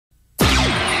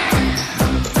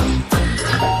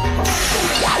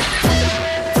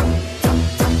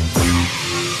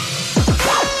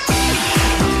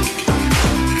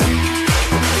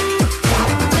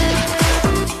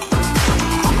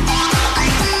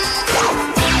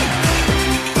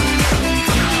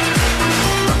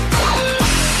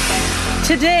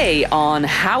Today on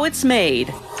How It's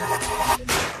Made.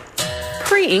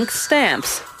 Pre-ink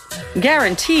stamps,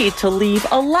 guaranteed to leave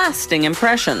a lasting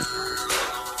impression.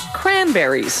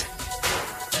 Cranberries,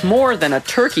 more than a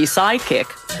turkey sidekick.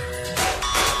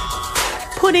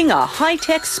 Putting a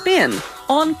high-tech spin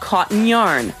on cotton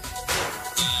yarn.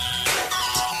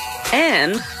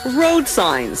 And road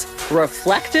signs,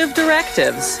 reflective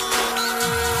directives.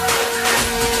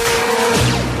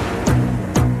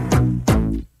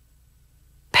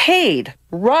 Paid,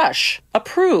 rush,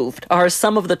 approved are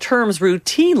some of the terms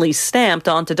routinely stamped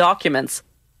onto documents.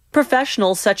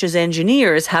 Professionals such as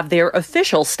engineers have their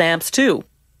official stamps too.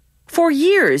 For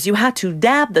years, you had to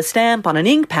dab the stamp on an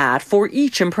ink pad for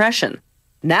each impression.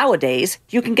 Nowadays,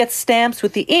 you can get stamps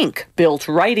with the ink built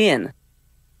right in.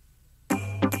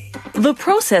 The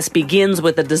process begins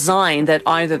with a design that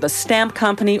either the stamp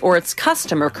company or its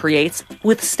customer creates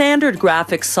with standard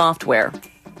graphics software.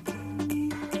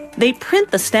 They print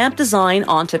the stamp design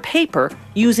onto paper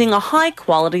using a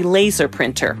high-quality laser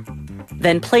printer,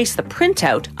 then place the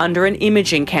printout under an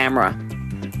imaging camera.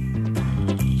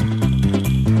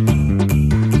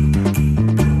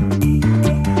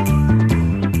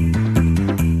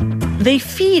 They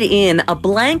feed in a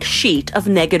blank sheet of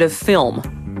negative film.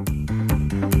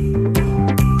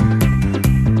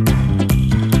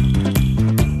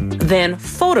 Then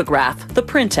photograph the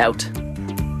printout.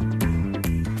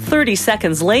 30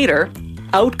 seconds later,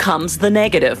 out comes the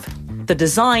negative. The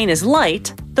design is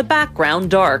light, the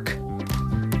background dark.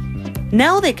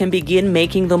 Now they can begin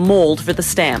making the mold for the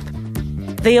stamp.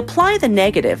 They apply the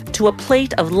negative to a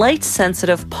plate of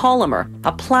light-sensitive polymer,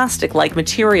 a plastic-like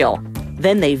material.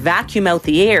 Then they vacuum out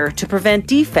the air to prevent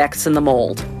defects in the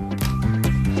mold.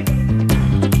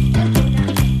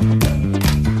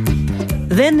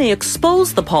 Then they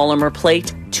expose the polymer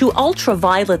plate to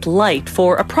ultraviolet light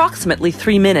for approximately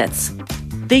 3 minutes.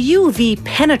 The UV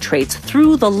penetrates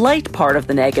through the light part of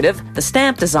the negative, the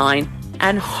stamp design,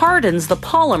 and hardens the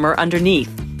polymer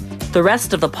underneath. The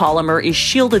rest of the polymer is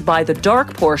shielded by the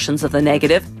dark portions of the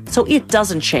negative, so it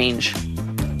doesn't change.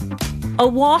 A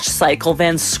wash cycle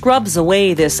then scrubs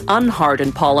away this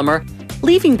unhardened polymer,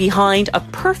 leaving behind a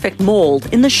perfect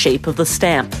mold in the shape of the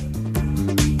stamp.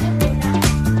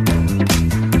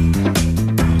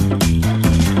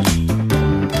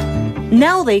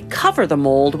 Now they cover the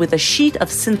mold with a sheet of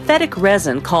synthetic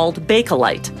resin called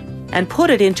Bakelite and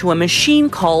put it into a machine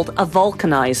called a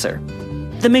vulcanizer.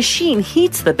 The machine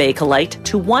heats the Bakelite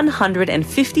to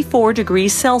 154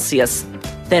 degrees Celsius,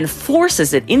 then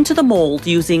forces it into the mold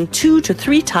using 2 to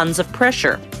 3 tons of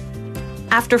pressure.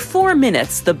 After 4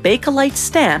 minutes, the Bakelite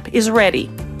stamp is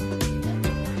ready.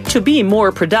 To be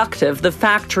more productive, the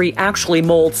factory actually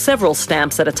molds several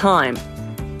stamps at a time.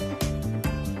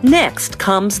 Next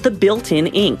comes the built-in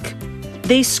ink.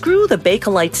 They screw the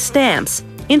Bakelite stamps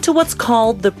into what's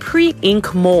called the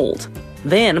pre-ink mold,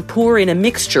 then pour in a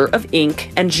mixture of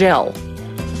ink and gel.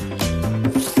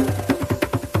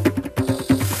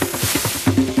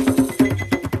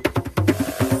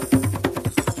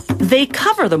 They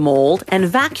cover the mold and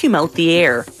vacuum out the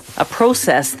air, a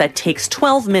process that takes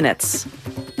 12 minutes.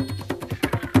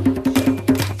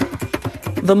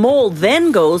 The mold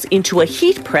then goes into a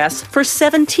heat press for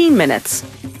 17 minutes.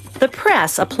 The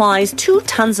press applies 2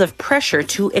 tons of pressure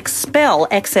to expel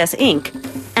excess ink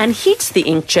and heats the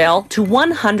ink gel to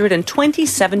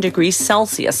 127 degrees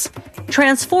Celsius,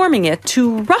 transforming it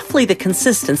to roughly the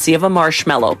consistency of a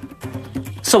marshmallow.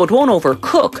 So it won't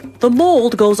overcook, the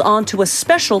mold goes onto a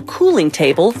special cooling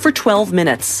table for 12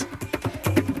 minutes.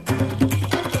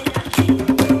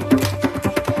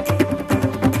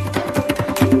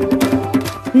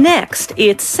 Next,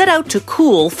 it's set out to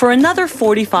cool for another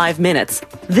 45 minutes,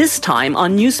 this time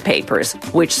on newspapers,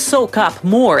 which soak up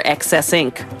more excess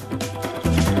ink.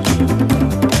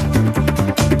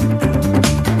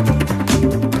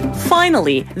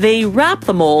 Finally, they wrap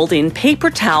the mold in paper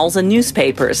towels and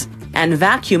newspapers and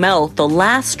vacuum out the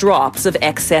last drops of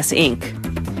excess ink.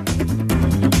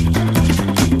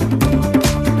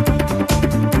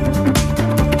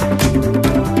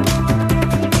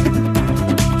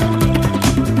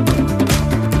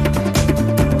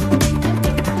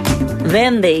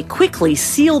 Then they quickly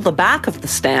seal the back of the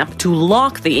stamp to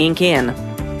lock the ink in.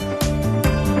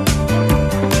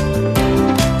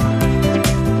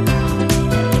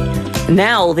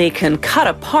 Now they can cut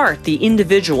apart the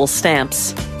individual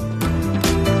stamps.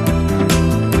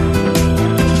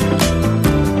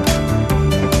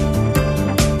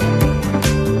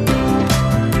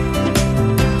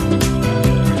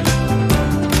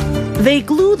 They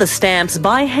glue the stamps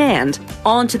by hand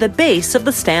onto the base of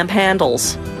the stamp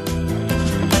handles.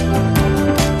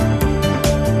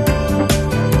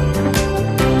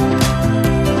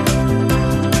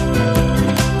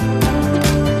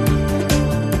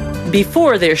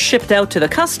 Before they're shipped out to the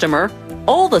customer,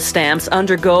 all the stamps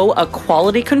undergo a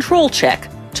quality control check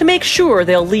to make sure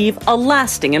they'll leave a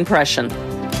lasting impression.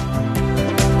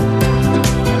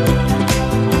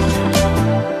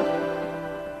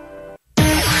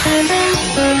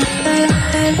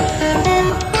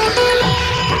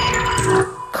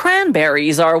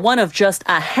 Cranberries are one of just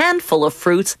a handful of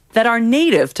fruits that are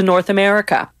native to North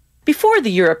America. Before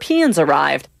the Europeans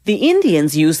arrived, the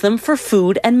Indians used them for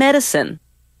food and medicine.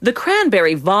 The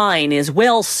cranberry vine is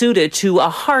well suited to a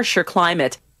harsher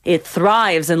climate. It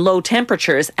thrives in low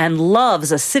temperatures and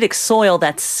loves acidic soil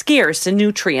that's scarce in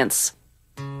nutrients.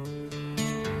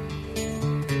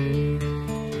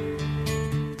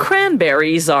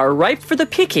 Cranberries are ripe for the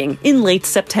picking in late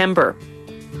September.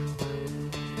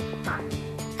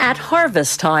 At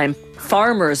harvest time,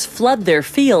 farmers flood their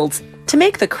fields to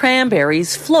make the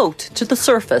cranberries float to the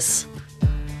surface.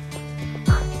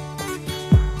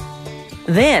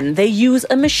 Then they use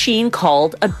a machine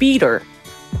called a beater.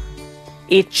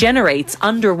 It generates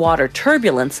underwater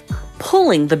turbulence,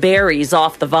 pulling the berries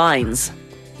off the vines.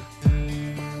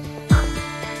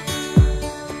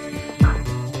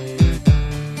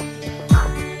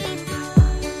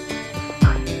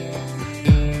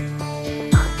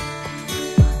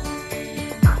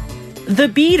 The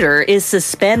beater is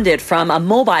suspended from a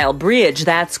mobile bridge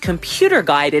that's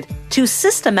computer-guided to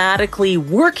systematically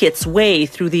work its way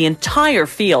through the entire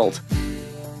field.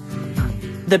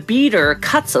 The beater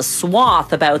cuts a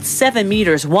swath about 7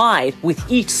 meters wide with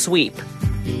each sweep.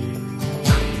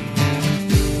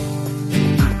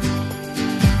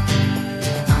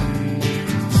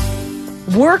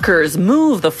 Workers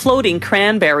move the floating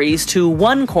cranberries to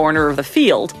one corner of the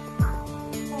field,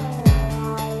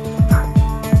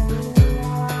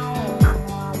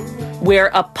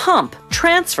 where a pump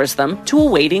transfers them to a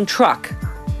waiting truck.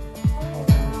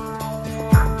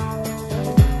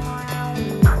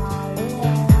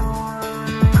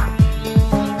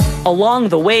 Along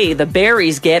the way, the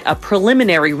berries get a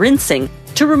preliminary rinsing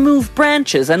to remove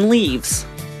branches and leaves.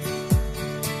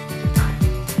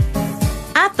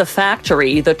 At the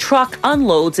factory, the truck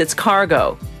unloads its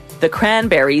cargo. The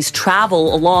cranberries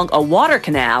travel along a water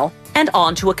canal and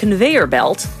onto a conveyor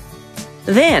belt,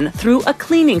 then through a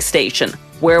cleaning station,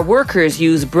 where workers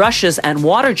use brushes and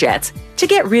water jets to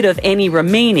get rid of any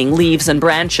remaining leaves and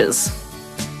branches.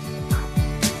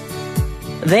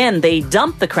 Then they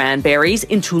dump the cranberries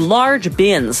into large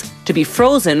bins to be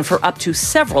frozen for up to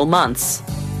several months.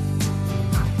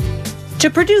 To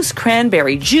produce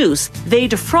cranberry juice, they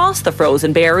defrost the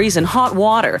frozen berries in hot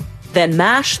water, then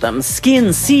mash them,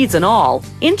 skin, seeds and all,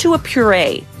 into a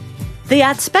puree. They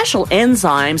add special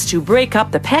enzymes to break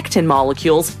up the pectin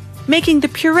molecules, making the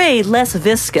puree less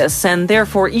viscous and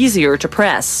therefore easier to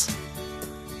press.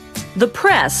 The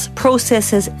press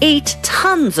processes 8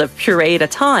 tons of puree at a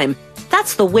time.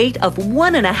 That's the weight of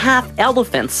 1.5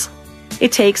 elephants.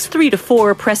 It takes 3 to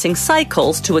 4 pressing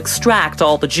cycles to extract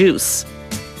all the juice.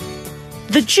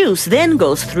 The juice then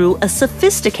goes through a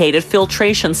sophisticated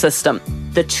filtration system.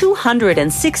 The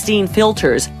 216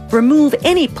 filters remove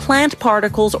any plant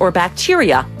particles or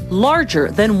bacteria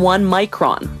larger than 1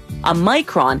 micron. A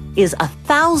micron is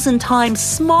 1,000 times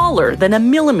smaller than a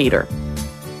millimeter.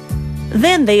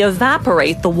 Then they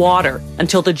evaporate the water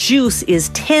until the juice is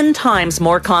 10 times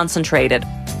more concentrated.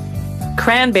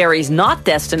 Cranberries not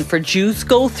destined for juice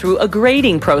go through a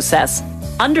grading process.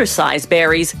 Undersized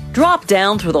berries drop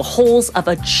down through the holes of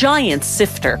a giant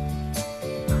sifter.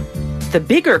 The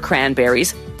bigger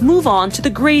cranberries move on to the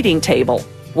grading table,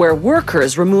 where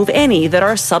workers remove any that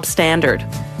are substandard.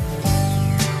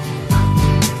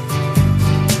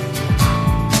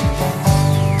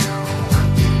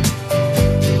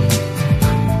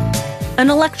 An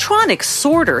electronic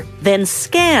sorter then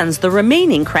scans the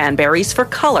remaining cranberries for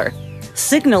color,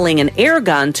 signaling an air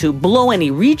gun to blow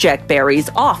any reject berries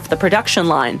off the production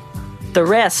line. The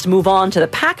rest move on to the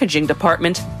packaging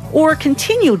department or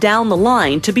continue down the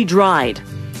line to be dried.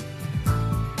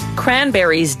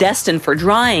 Cranberries destined for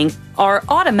drying are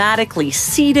automatically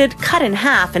seeded, cut in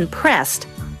half and pressed,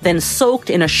 then soaked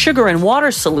in a sugar and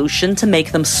water solution to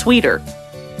make them sweeter.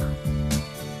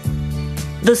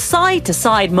 The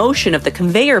side-to-side motion of the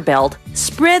conveyor belt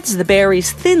spreads the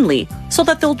berries thinly so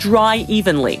that they'll dry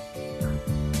evenly.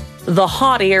 The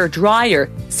hot air dryer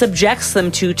subjects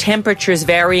them to temperatures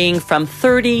varying from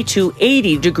 30 to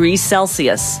 80 degrees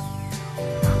Celsius.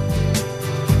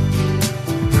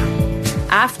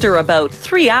 After about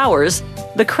 3 hours,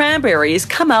 the cranberries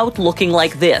come out looking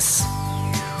like this.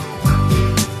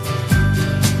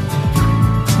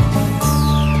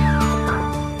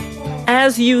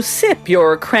 As you sip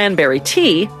your cranberry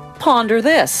tea, ponder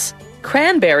this.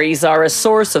 Cranberries are a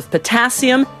source of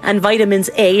potassium and vitamins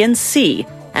A and C,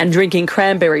 and drinking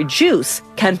cranberry juice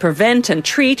can prevent and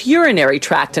treat urinary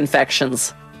tract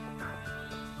infections.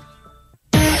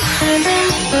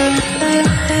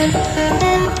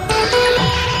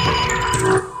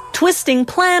 Twisting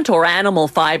plant or animal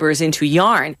fibers into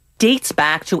yarn dates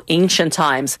back to ancient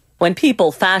times, when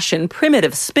people fashioned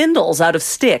primitive spindles out of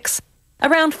sticks.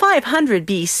 Around 500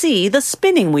 BC, the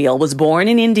spinning wheel was born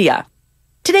in India.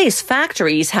 Today's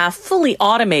factories have fully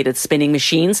automated spinning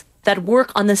machines that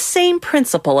work on the same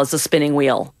principle as a spinning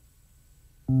wheel.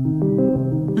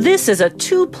 This is a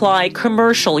 2-ply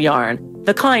commercial yarn,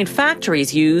 the kind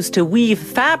factories use to weave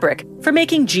fabric for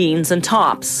making jeans and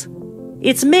tops.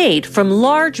 It's made from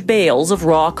large bales of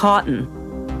raw cotton.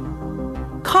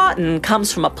 Cotton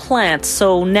comes from a plant,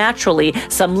 so naturally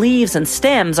some leaves and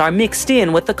stems are mixed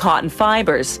in with the cotton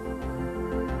fibers.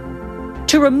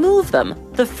 To remove them,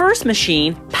 the first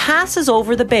machine passes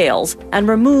over the bales and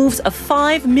removes a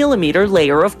 5mm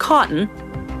layer of cotton,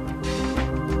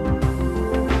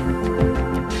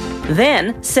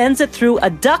 then sends it through a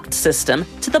duct system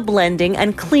to the blending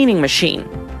and cleaning machine.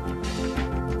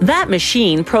 That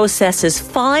machine processes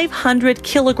 500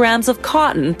 kilograms of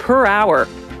cotton per hour.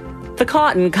 The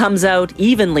cotton comes out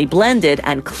evenly blended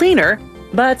and cleaner,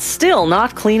 but still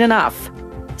not clean enough.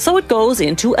 So it goes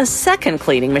into a second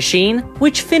cleaning machine,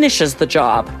 which finishes the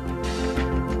job.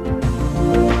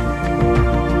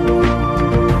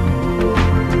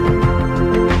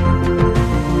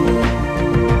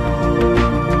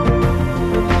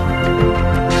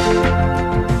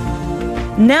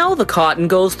 Now the cotton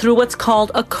goes through what's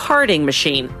called a carding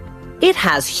machine. It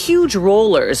has huge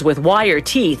rollers with wire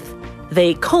teeth.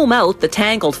 They comb out the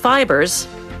tangled fibers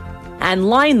and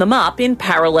line them up in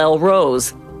parallel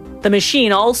rows. The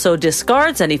machine also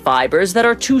discards any fibers that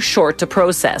are too short to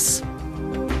process.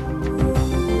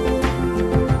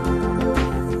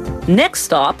 Next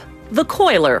stop, the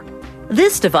coiler.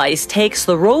 This device takes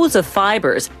the rows of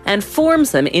fibers and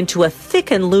forms them into a thick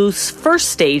and loose first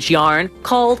stage yarn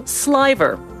called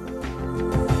sliver.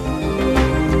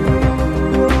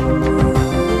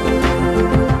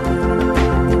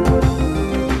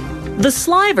 The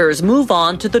slivers move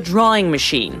on to the drawing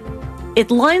machine. It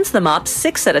lines them up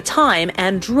 6 at a time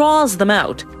and draws them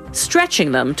out,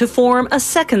 stretching them to form a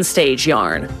second stage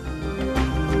yarn.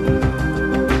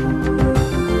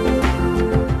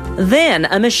 Then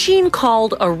a machine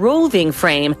called a roving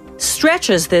frame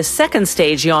stretches this second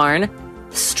stage yarn,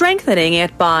 strengthening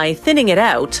it by thinning it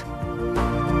out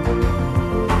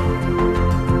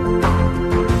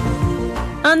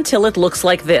until it looks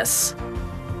like this.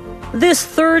 This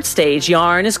third stage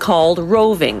yarn is called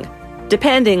roving.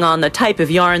 Depending on the type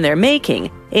of yarn they're making,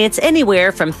 it's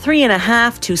anywhere from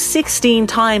 3.5 to 16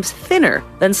 times thinner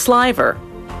than sliver.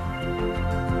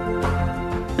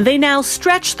 They now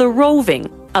stretch the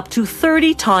roving up to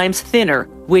 30 times thinner,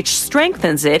 which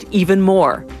strengthens it even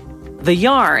more. The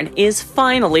yarn is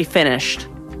finally finished.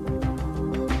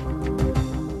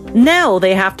 Now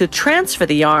they have to transfer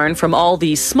the yarn from all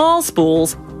these small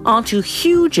spools onto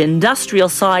huge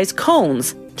industrial-sized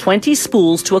cones, 20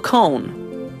 spools to a cone.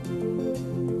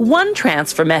 One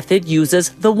transfer method uses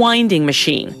the winding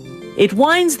machine. It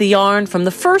winds the yarn from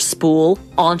the first spool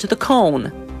onto the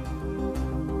cone.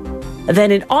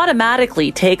 Then it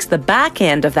automatically takes the back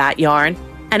end of that yarn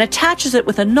and attaches it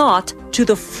with a knot to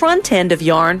the front end of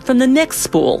yarn from the next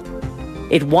spool.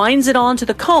 It winds it onto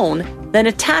the cone, then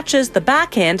attaches the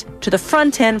back end to the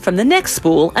front end from the next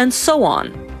spool, and so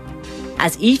on.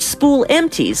 As each spool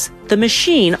empties, the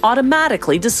machine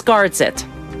automatically discards it.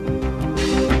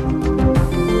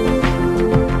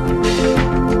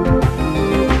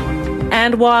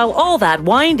 And while all that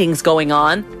winding's going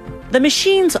on, the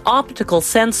machine's optical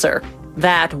sensor,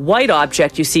 that white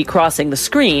object you see crossing the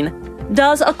screen,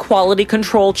 does a quality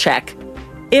control check.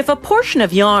 If a portion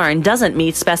of yarn doesn't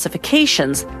meet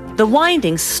specifications, the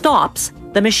winding stops,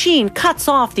 the machine cuts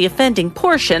off the offending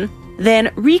portion, then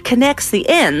reconnects the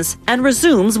ends and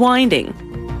resumes winding.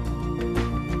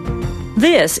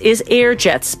 This is air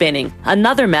jet spinning,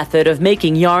 another method of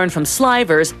making yarn from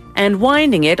slivers and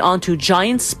winding it onto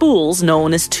giant spools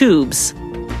known as tubes.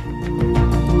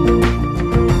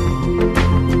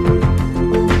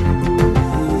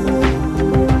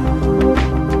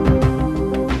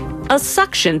 A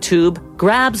suction tube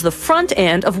grabs the front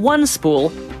end of one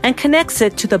spool and connects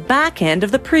it to the back end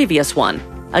of the previous one,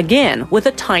 again with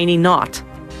a tiny knot.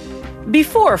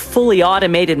 Before fully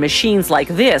automated machines like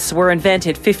this were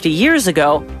invented 50 years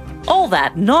ago, all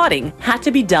that knotting had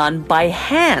to be done by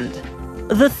hand.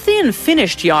 The thin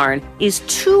finished yarn is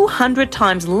 200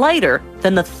 times lighter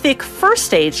than the thick first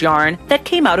stage yarn that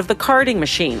came out of the carding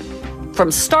machine. From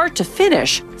start to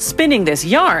finish, spinning this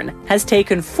yarn has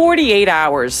taken 48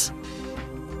 hours.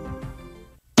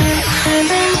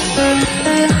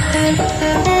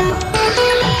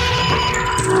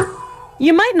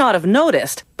 You might not have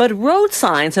noticed, but road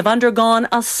signs have undergone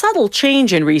a subtle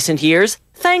change in recent years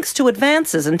thanks to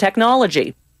advances in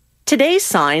technology. Today's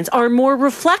signs are more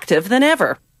reflective than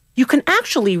ever. You can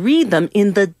actually read them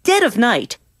in the dead of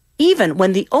night, even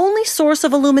when the only source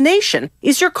of illumination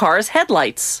is your car's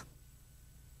headlights.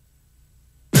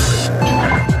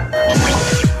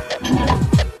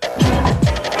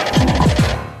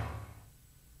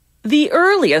 The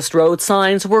earliest road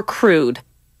signs were crude,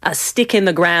 a stick in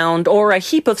the ground or a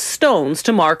heap of stones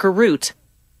to mark a route.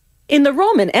 In the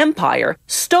Roman Empire,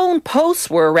 stone posts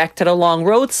were erected along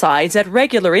roadsides at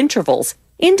regular intervals,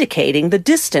 indicating the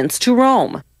distance to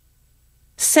Rome.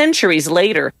 Centuries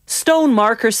later, stone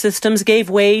marker systems gave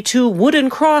way to wooden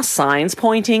cross signs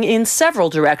pointing in several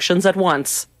directions at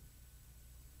once.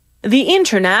 The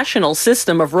international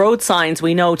system of road signs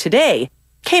we know today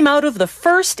came out of the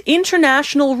first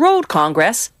International Road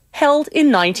Congress held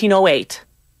in 1908.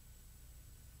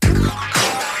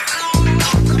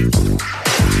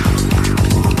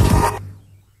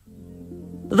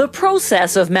 The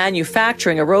process of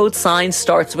manufacturing a road sign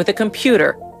starts with a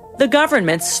computer. The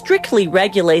government strictly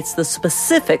regulates the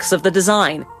specifics of the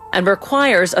design and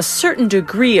requires a certain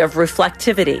degree of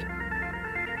reflectivity.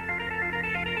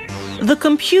 The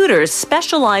computer's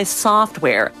specialized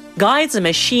software guides a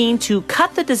machine to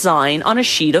cut the design on a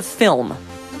sheet of film.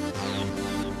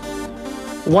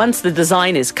 Once the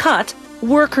design is cut,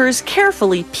 workers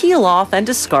carefully peel off and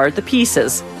discard the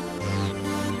pieces.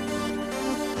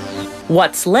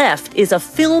 What's left is a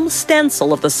film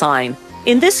stencil of the sign,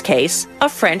 in this case, a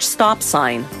French stop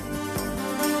sign.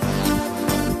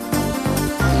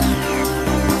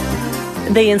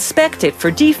 They inspect it for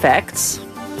defects,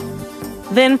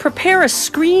 then prepare a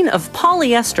screen of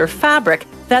polyester fabric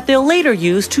that they'll later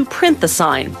use to print the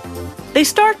sign. They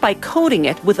start by coating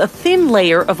it with a thin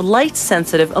layer of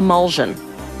light-sensitive emulsion.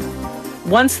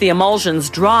 Once the emulsion's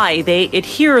dry, they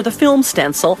adhere the film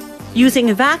stencil,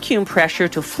 using vacuum pressure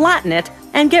to flatten it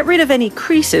and get rid of any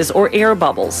creases or air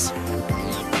bubbles.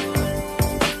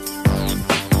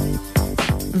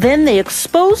 Then they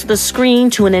expose the screen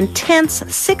to an intense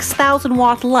 6,000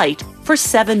 watt light for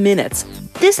 7 minutes.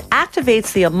 This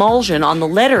activates the emulsion on the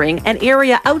lettering and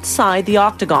area outside the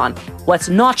octagon, what's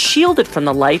not shielded from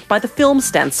the light by the film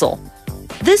stencil.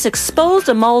 This exposed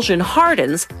emulsion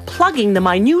hardens, plugging the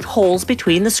minute holes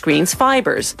between the screen's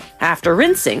fibers. After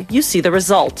rinsing, you see the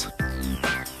result.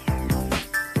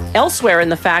 Elsewhere in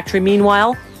the factory,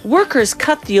 meanwhile, workers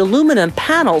cut the aluminum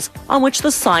panels on which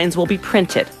the signs will be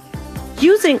printed.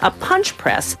 Using a punch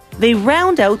press, they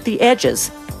round out the edges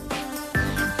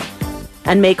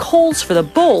and make holes for the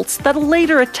bolts that'll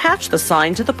later attach the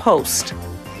sign to the post.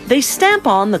 They stamp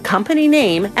on the company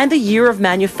name and the year of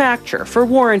manufacture for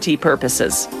warranty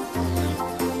purposes.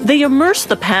 They immerse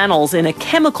the panels in a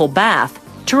chemical bath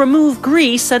to remove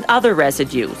grease and other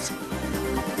residues.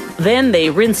 Then they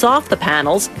rinse off the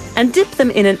panels and dip them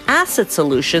in an acid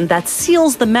solution that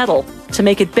seals the metal to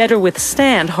make it better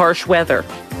withstand harsh weather.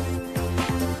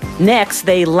 Next,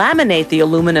 they laminate the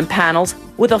aluminum panels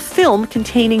with a film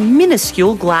containing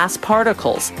minuscule glass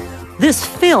particles. This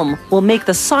film will make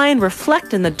the sign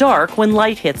reflect in the dark when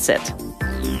light hits it.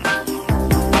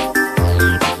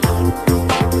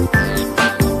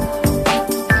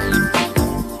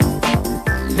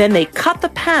 Then they cut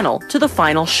the panel to the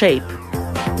final shape.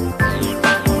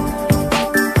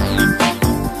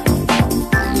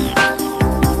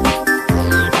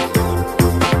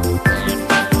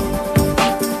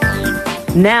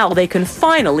 Now they can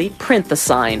finally print the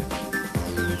sign.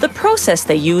 The process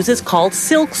they use is called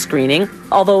silk screening,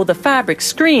 although the fabric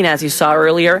screen, as you saw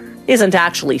earlier, isn't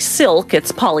actually silk,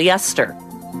 it's polyester.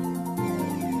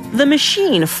 The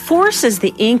machine forces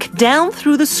the ink down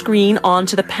through the screen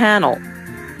onto the panel.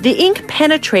 The ink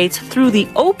penetrates through the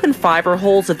open fiber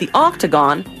holes of the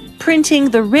octagon, printing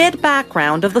the red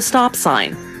background of the stop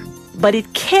sign. But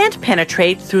it can't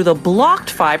penetrate through the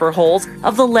blocked fiber holes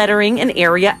of the lettering and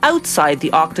area outside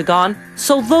the octagon,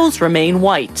 so those remain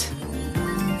white.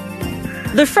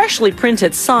 The freshly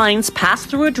printed signs pass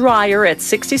through a dryer at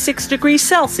 66 degrees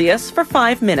Celsius for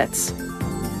 5 minutes.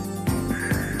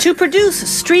 To produce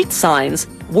street signs,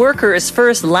 workers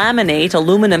first laminate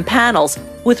aluminum panels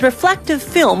with reflective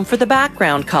film for the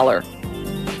background color.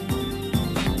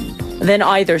 Then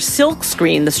either silk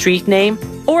screen the street name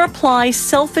or apply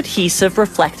self-adhesive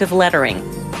reflective lettering.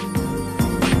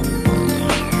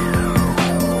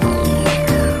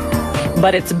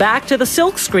 But it's back to the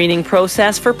silk screening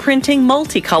process for printing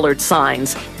multicolored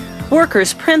signs.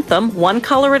 Workers print them one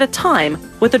color at a time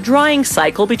with a drying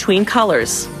cycle between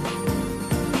colors.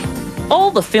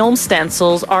 All the film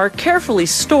stencils are carefully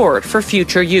stored for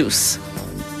future use.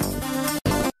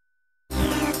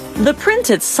 The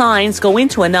printed signs go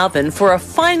into an oven for a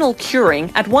final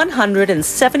curing at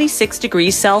 176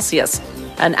 degrees Celsius,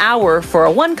 an hour for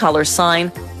a one-color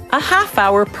sign, a half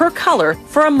hour per color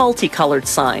for a multicolored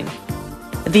sign.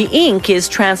 The ink is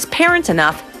transparent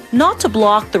enough not to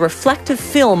block the reflective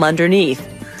film underneath.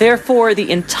 Therefore,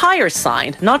 the entire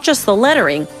sign, not just the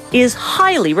lettering, is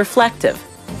highly reflective.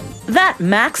 That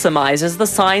maximizes the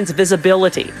sign's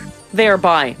visibility,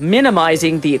 thereby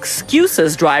minimizing the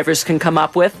excuses drivers can come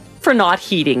up with for not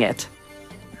heeding it.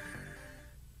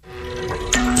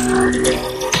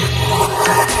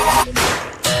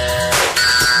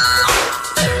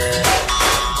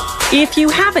 If you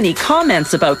have any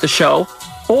comments about the show,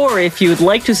 or if you'd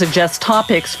like to suggest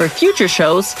topics for future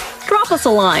shows, drop us a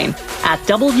line at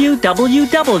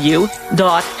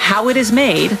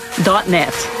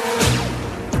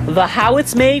www.howitismade.net. The How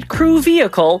It's Made crew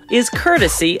vehicle is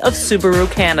courtesy of Subaru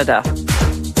Canada.